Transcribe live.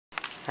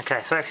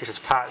Okay, so actually this is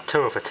part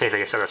 2 of the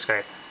TV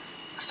oscilloscope.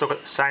 I've still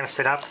got the same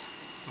setup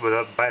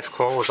with both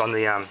coils on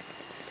the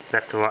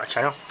left and right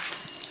channel.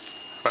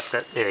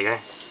 But there you go,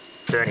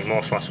 burning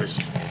more phosphorus.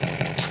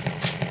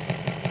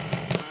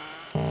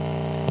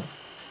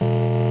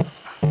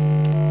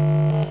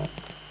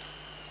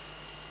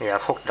 Yeah,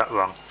 I've hooked it up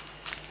wrong.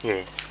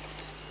 Yeah,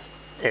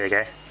 there we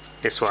go.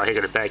 This one here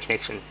got a bad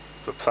connection.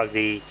 We'll plug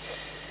the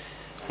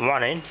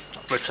one in,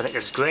 which I think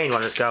is green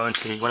one is going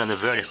to one in the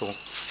vertical.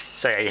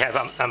 So yeah, you have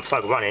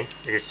unplug one in,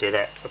 you just do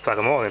that. We'll plug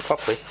them all in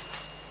properly.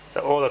 So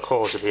all the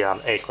coils will be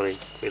equally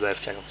through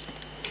both channels.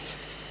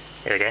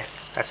 There we go,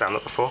 that's what I'm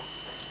looking for.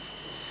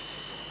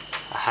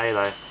 A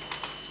halo.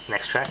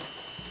 Next track.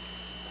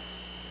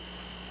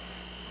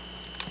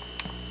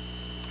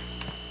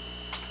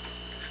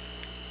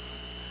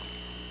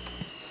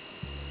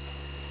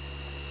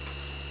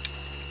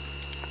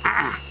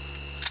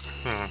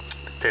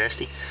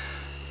 Thirsty.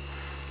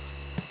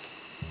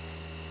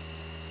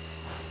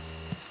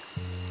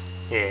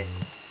 Yeah.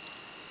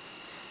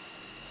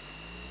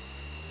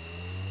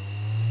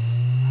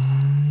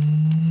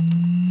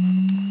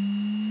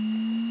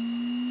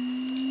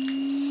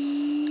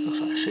 Looks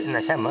like shooting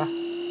the camera.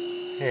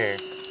 Yeah.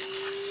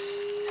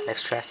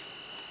 Next track.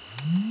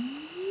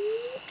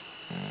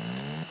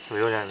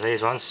 We all done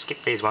these ones,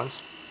 skip these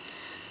ones.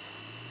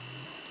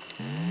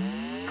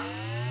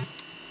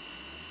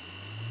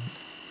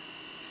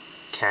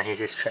 Can't hear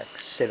this track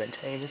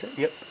 17, is it?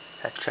 Yep.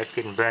 That track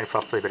didn't burn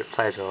properly, but it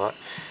plays alright.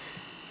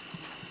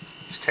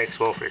 It takes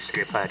a while for the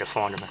CD player to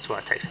find them, that's why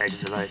it takes ages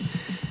to load.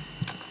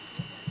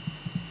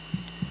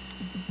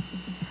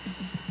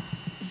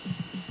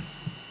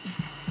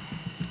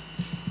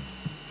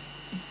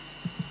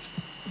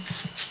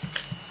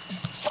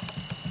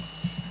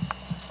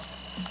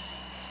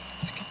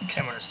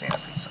 Camera to stand up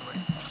here somewhere.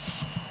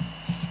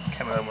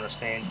 Camera don't want to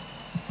stand.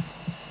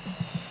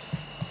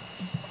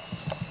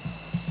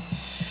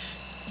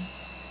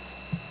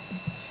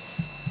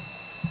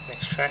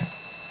 Next track.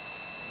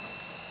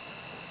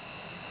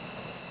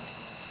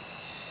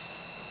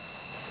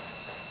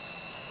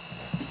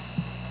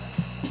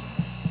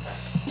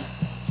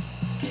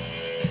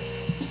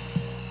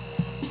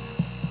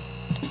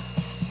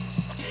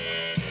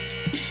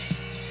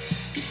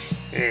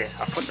 Yeah,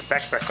 I put the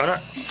back on it,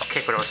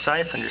 keep it all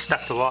safe, and just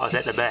stuck the wires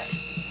at the back,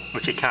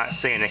 which you can't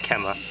see in the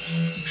camera.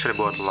 Should have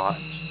brought the light.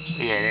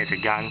 Yeah, there's the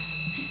guns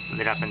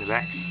lit up in the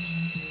back.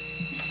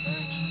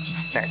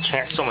 That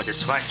transformer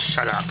just won't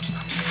shut up.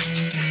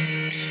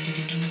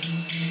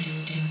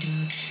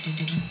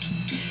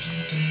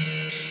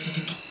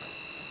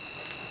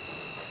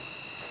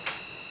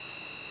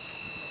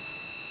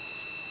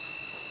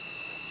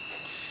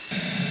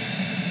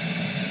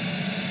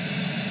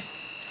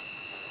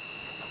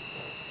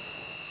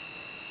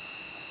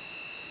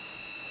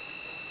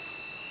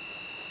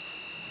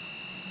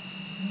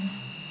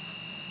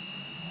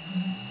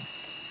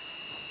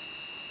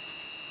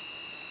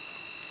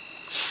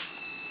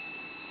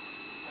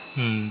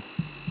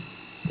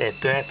 They're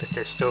burnt, but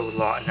they're still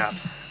lighting up.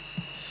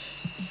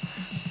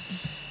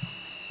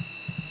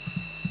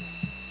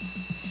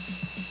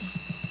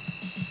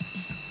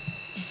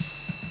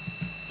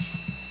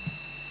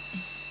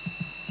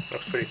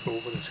 Looks pretty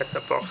cool. We can set the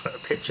box with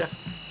a picture.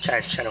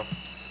 Change channel.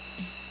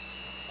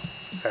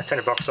 Turn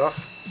the box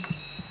off.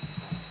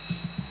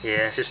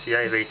 Yeah, it's just the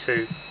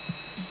AV2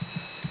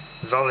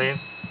 volume.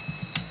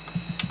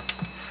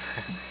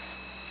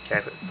 Okay,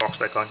 put the box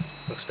back on.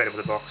 Looks better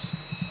with the box.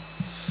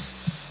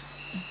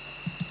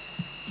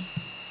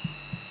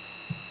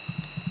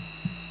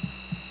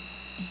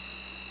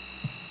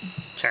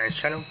 Change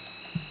channel.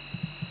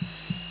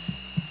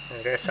 There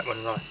we go,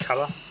 something like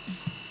colour.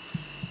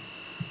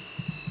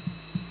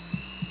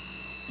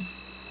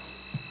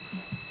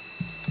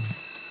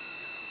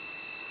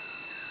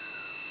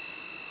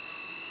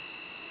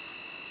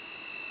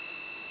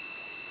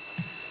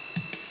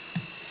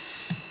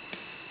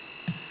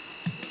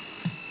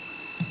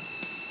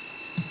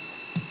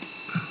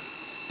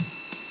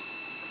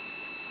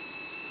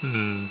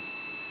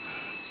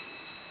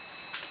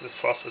 The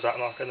frost was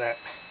unlocking that.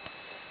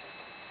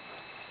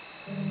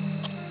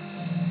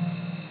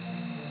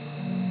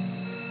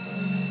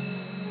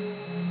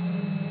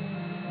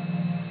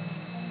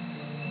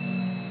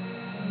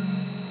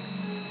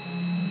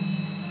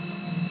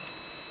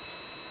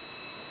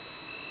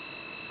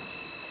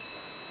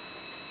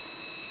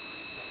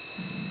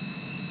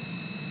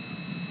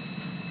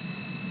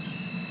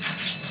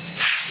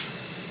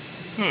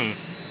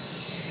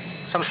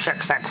 Some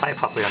tracks don't play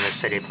properly on this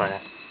CD player.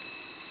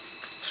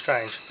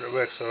 Strange, but it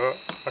works alright.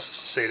 That's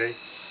just a CD.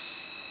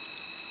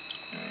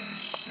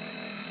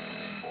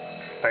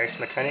 Bass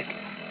mechanic.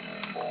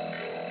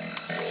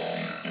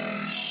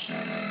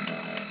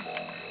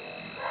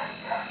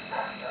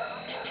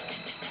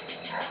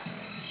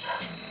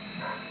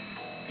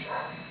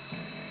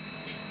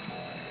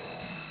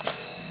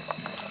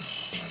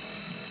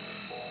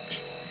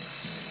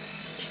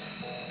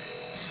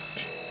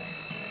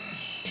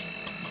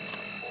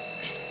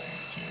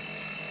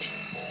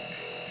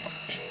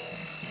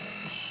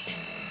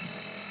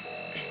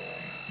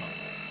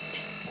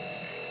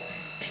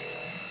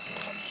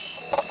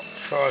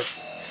 try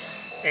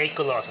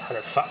equalise how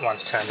the front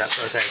one's turned up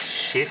so I can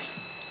shift,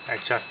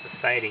 adjust the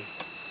fading.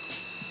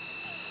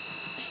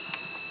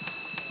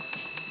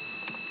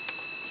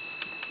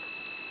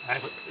 I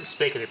put the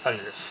speaker to plug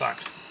into the front.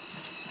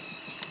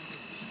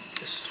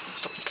 Just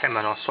stop the camera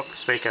and I'll swap the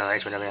speaker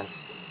arrangement around.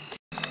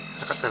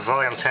 I've got the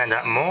volume turned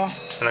up more,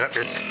 and I've got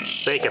this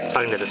speaker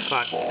plugged into the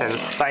front and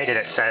faded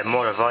it so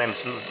more the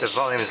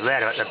volume is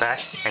louder at the back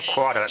and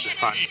quieter at the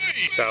front.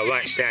 So it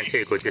won't sound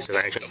too good, this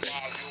arrangement.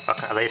 I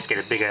can at least get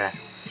a bigger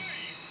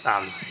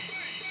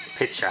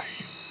picture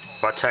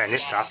by turning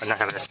this up and not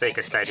having the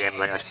speaker stay damn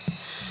loud.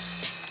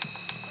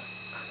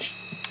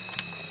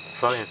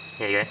 Volume,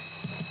 here you go.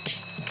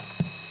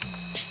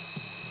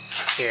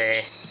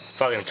 Yeah,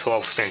 volume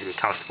 12 seems to be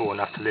comfortable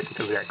enough to listen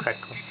to without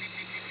crackling.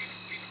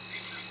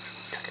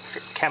 Tuck it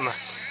fit the camera.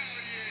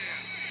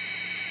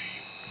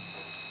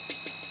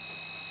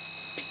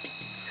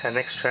 So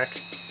next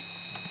track.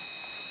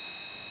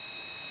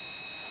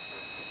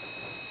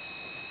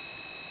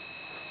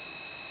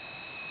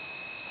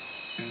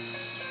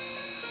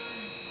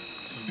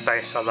 Some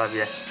bass, I love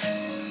you.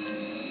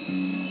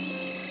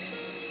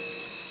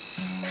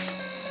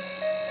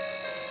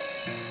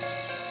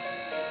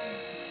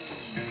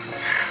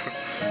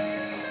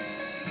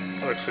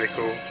 That looks pretty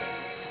cool.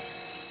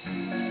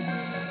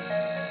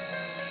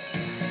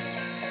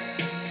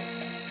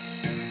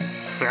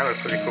 That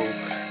looks pretty cool.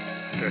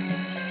 Good.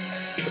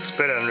 Looks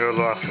better in real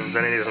life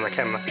than it is on the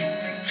camera.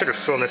 Should have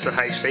filmed this with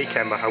HD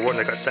camera. I wouldn't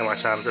have got so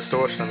much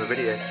distortion on the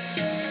video.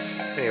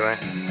 Anyway,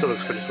 still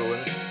looks pretty cool,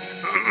 isn't it?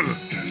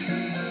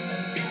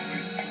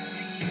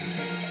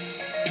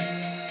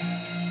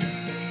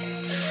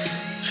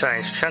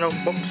 Change channel.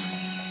 Whoops.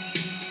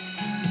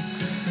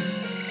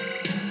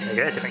 There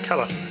you go, different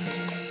colour.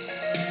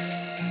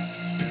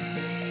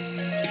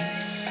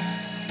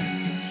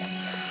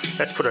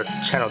 Let's put a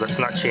channel that's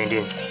not tuned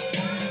in.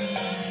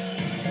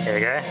 There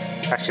we go.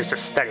 That's just a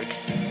static.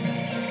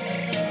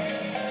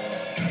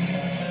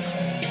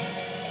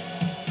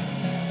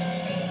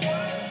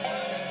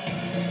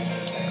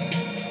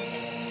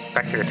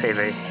 Back to the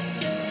TV.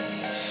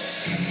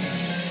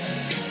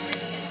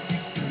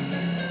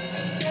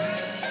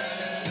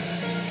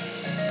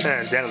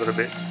 Turn it down a little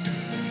bit.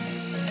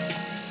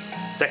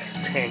 Back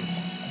to 10.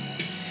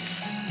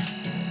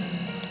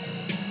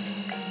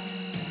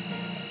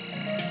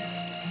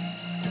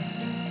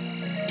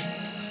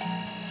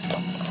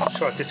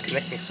 Try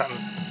disconnecting something.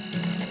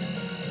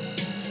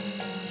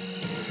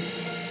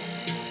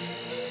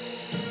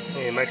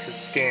 Yeah, it makes it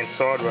scan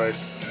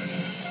sideways.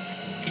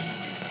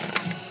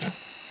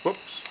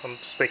 Whoops, my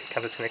speaker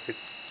comes disconnected.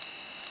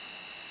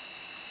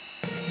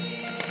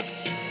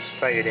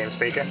 Stay your damn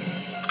speaker.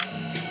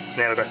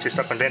 Now we've got just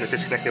up and down to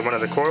disconnected one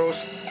of the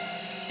coils.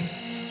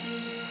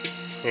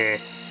 Yeah,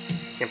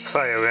 you can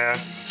play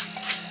around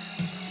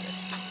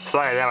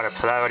with the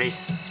polarity.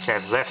 You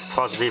have left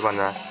positive on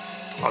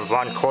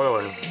one coil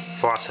and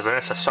vice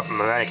versa, swap them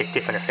around to get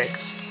different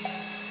effects.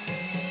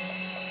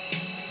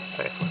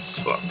 So if I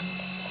swap,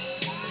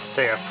 let's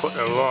see, I put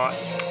the right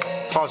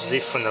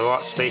positive from the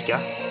right speaker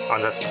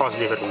on the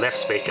positive of the left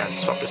speaker and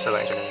swap this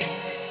arrangement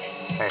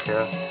in.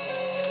 Okay.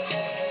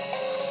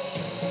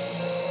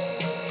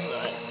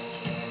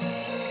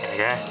 There we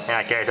go, now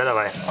it goes the other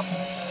way.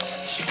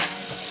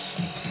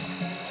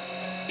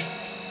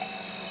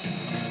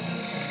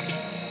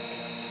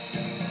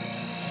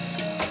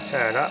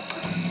 Turn it up.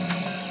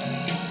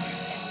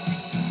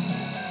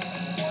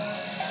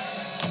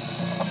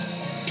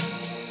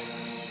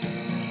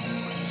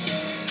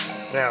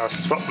 Now I'll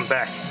swap them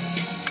back.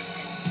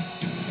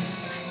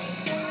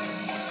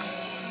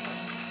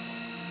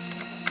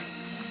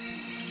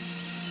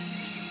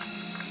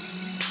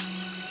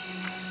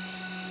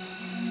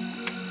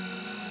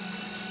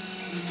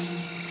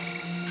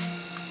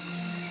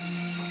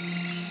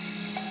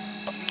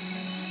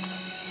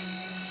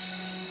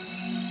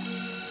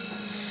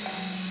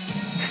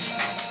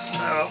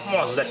 I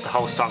might let the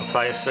whole song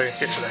play through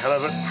just for the hell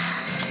of it.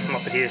 I'm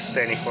not here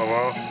standing for a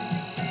while.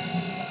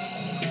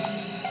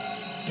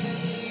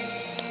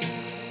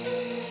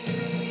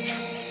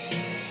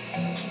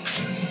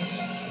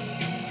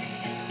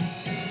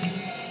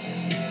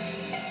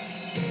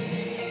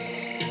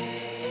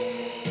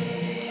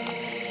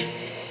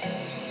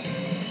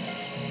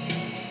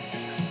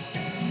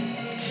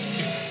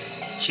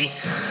 Gee.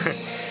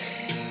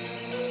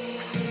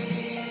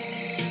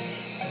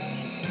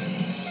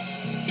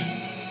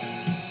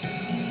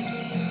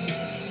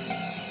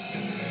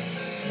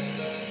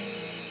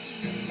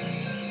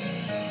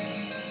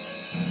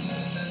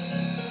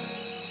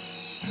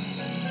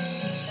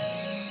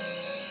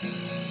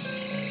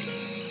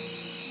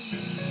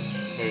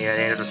 Yeah,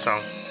 the end of the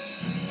song.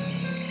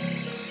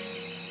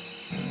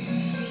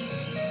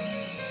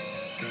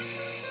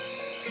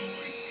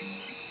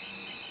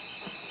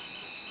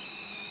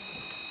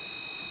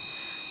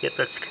 Yep,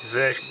 that's the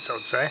conversions, I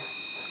would say.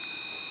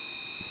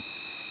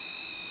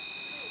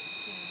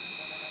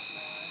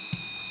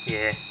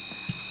 Yeah.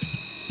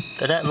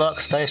 They don't like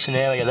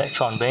stationary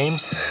electron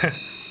beams.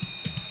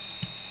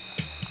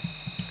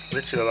 It's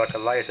literally like a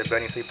laser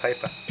burning through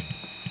paper.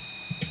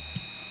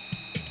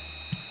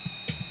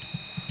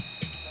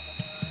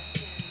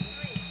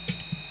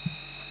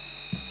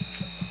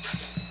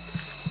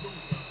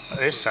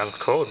 this song's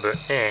called, but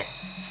yeah,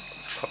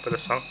 it's a popular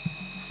song.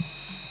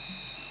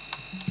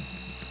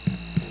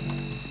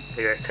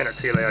 Yeah, turn it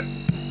too loud.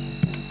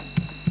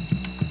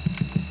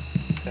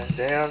 Turn it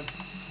down.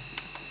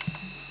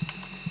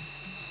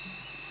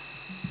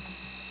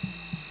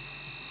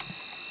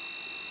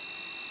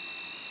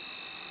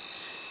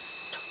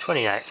 Top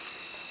 28.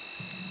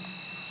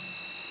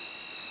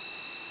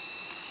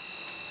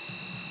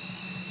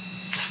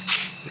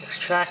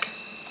 Next track.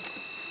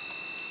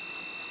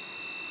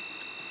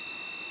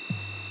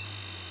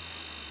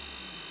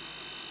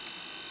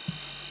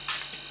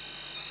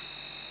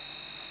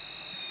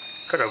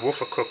 Got a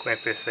Woofer Cook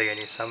MP3 in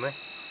here somewhere.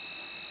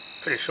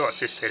 Pretty sure it's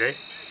this CD.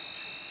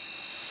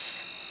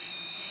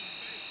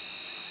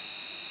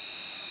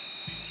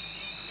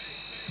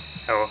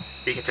 Oh well,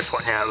 you get the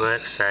point how it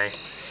works, so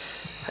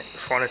hope you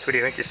find this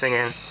video interesting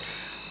and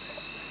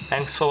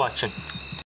thanks for watching.